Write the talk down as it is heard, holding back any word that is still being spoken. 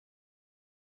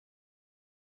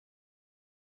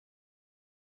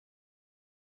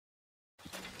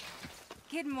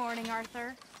Good morning,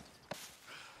 Arthur.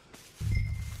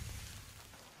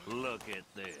 Look at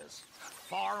this.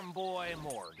 Farm boy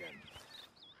Morgan.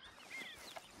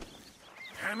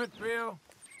 Damn it, Bill.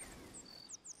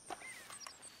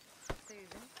 Susan.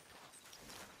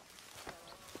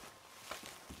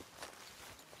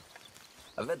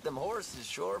 I bet them horses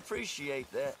sure appreciate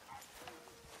that.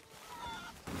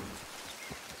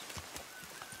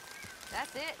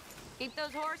 That's it. Keep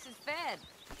those horses fed.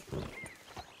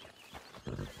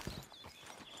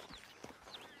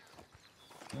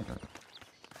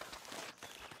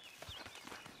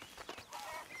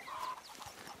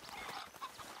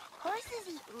 Horses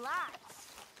eat lots.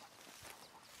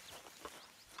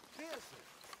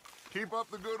 Keep up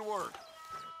the good work.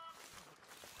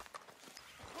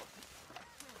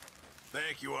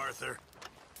 Thank you, Arthur.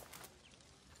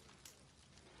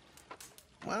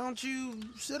 Why don't you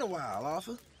sit a while,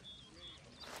 Arthur?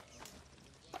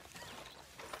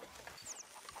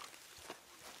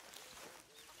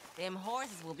 Them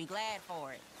horses will be glad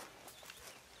for it.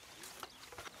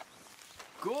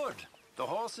 Good. The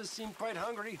horses seem quite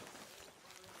hungry.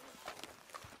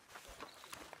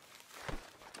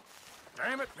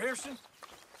 Damn it, Pearson.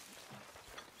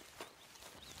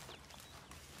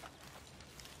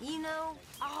 You know,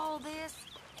 all this,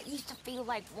 it used to feel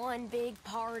like one big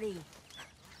party.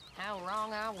 How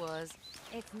wrong I was.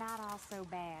 It's not all so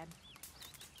bad.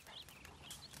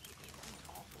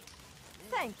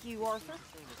 Thank you, Arthur.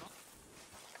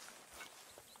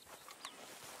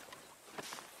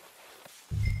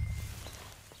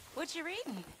 What you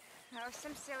reading? Oh,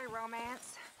 some silly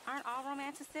romance. Aren't all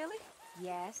romances silly?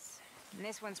 Yes. And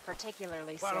this one's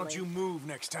particularly silly. Why don't you move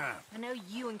next time? I know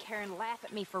you and Karen laugh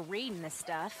at me for reading this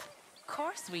stuff. Of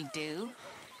course we do.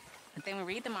 But then we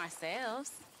read them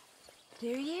ourselves. Do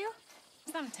you?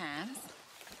 Sometimes.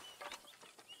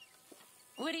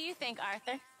 What do you think,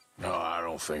 Arthur? No, I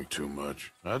don't think too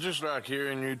much. I just like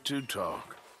hearing you two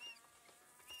talk.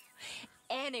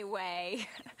 Anyway,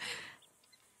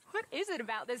 what is it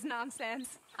about this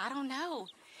nonsense? I don't know.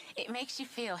 It makes you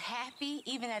feel happy,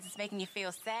 even as it's making you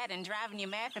feel sad and driving you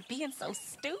mad for being so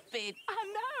stupid.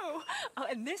 I know. Oh,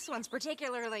 and this one's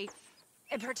particularly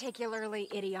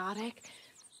idiotic.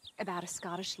 About a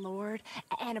Scottish lord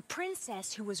and a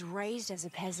princess who was raised as a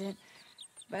peasant,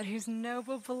 but whose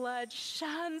noble blood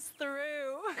shines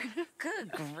through.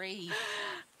 Good grief.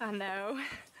 I know.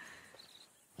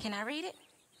 Can I read it?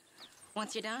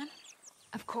 Once you're done?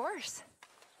 Of course.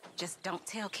 Just don't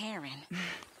tell Karen.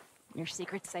 Your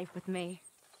secret's safe with me.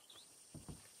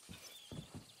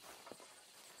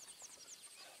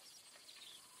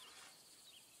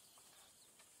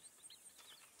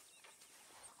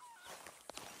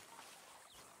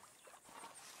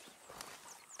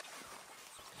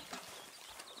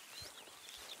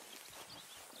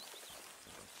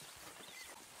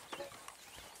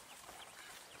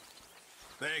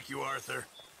 Thank you, Arthur.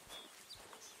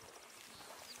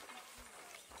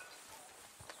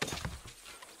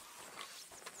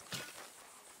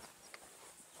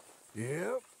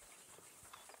 Yep.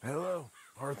 Hello,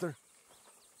 Arthur.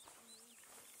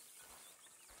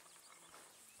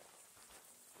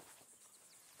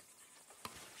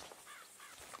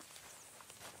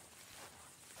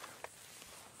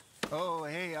 Oh,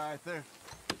 hey, Arthur.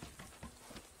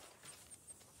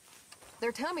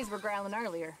 Their tummies were growling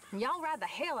earlier, and y'all ride the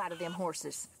hell out of them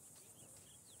horses.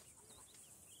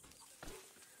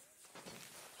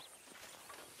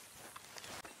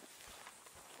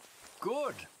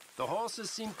 Good. The horses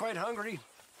seem quite hungry.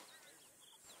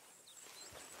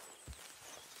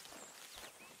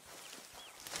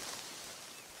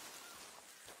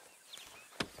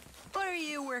 What are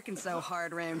you working so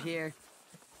hard around here?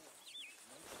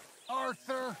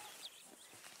 Arthur!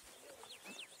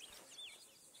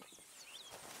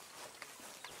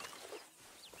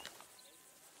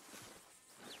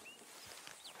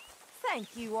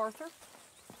 Thank you, Arthur.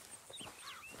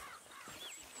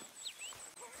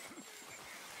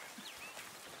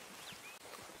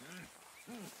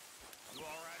 You all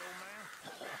right, old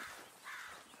man?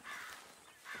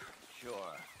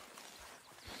 Sure.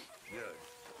 Good.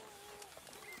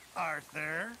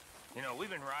 Arthur? You know, we've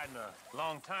been riding a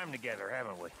long time together,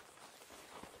 haven't we?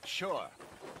 Sure.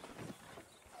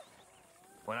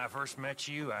 When I first met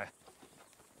you,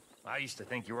 I used to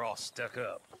think you were all stuck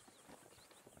up.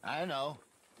 I know.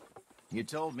 You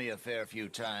told me a fair few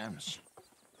times.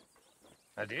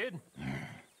 I did?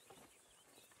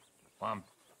 Well,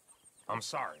 I'm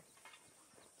sorry.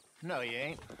 No, you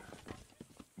ain't.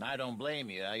 I don't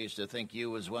blame you. I used to think you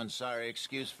was one sorry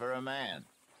excuse for a man.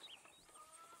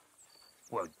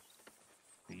 Well,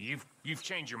 you've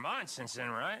changed your mind since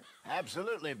then, right?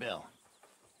 Absolutely, Bill.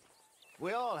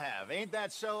 We all have. Ain't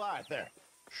that so, Arthur?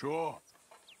 Sure.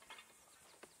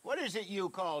 What is it you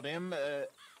called him?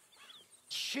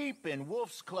 Sheep in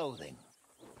wolf's clothing.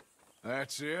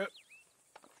 That's it.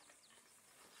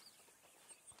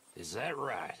 Is that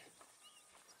right?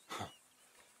 Huh.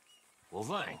 Well,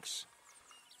 thanks.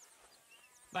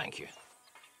 Thank you.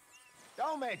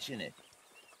 Don't mention it.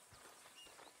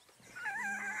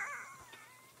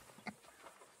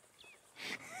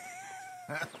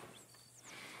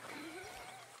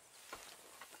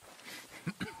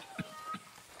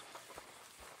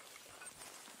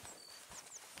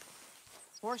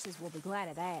 Horses will be glad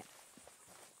of that.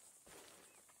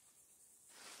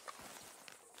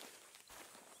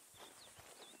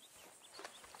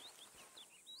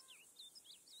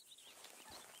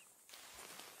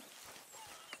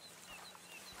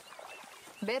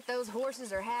 Bet those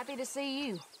horses are happy to see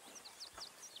you.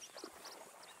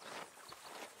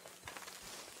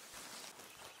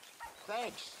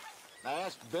 Thanks. I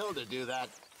asked Bill to do that,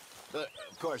 but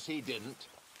of course he didn't.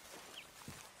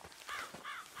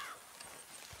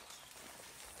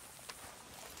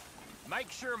 Make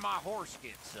sure my horse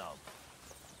gets some.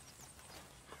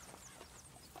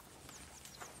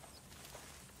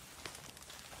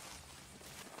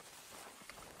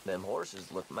 Them horses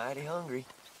look mighty hungry.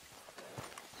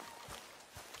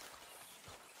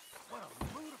 What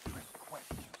a ludicrous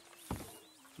question.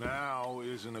 Now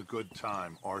isn't a good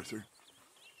time, Arthur.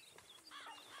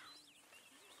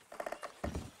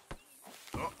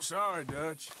 Oh, sorry,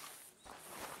 Dutch.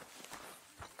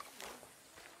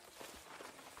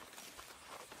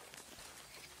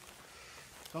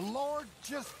 The Lord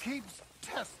just keeps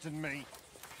testing me.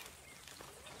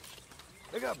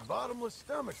 They got bottomless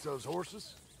stomachs, those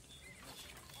horses.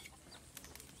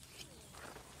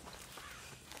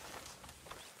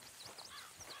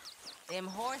 Them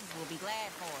horses will be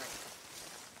glad for it.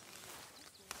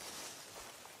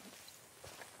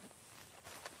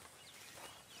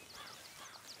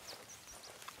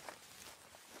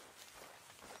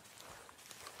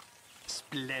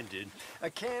 Splendid. A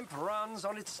camp runs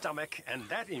on its stomach, and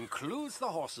that includes the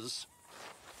horses.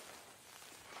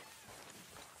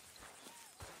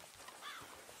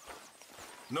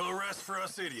 No rest for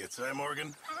us idiots, eh,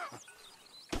 Morgan?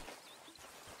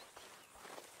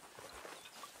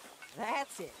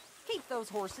 That's it. Keep those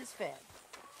horses fed.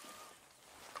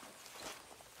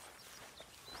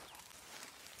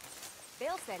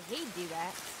 Bill said he'd do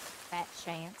that. Fat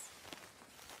chance.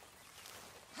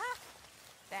 Ha!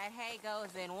 That hay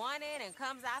goes in one end and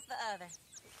comes out the other.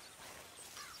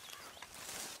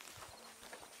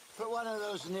 Put one of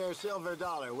those near Silver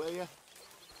Dollar, will you?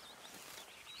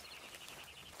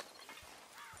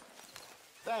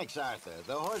 Thanks, Arthur.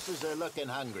 The horses are looking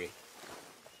hungry.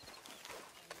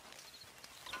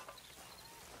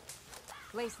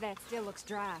 At least that still looks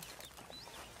dry.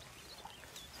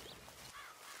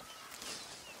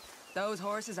 Those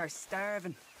horses are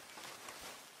starving.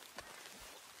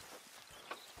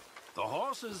 The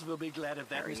horses will be glad of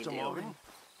that, How are you Mr. doing? Morgan.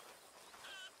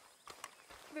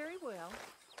 Very well.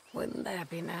 Wouldn't that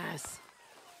be nice?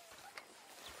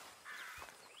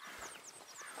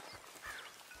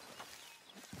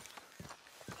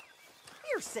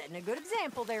 You're setting a good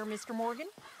example there, Mr. Morgan.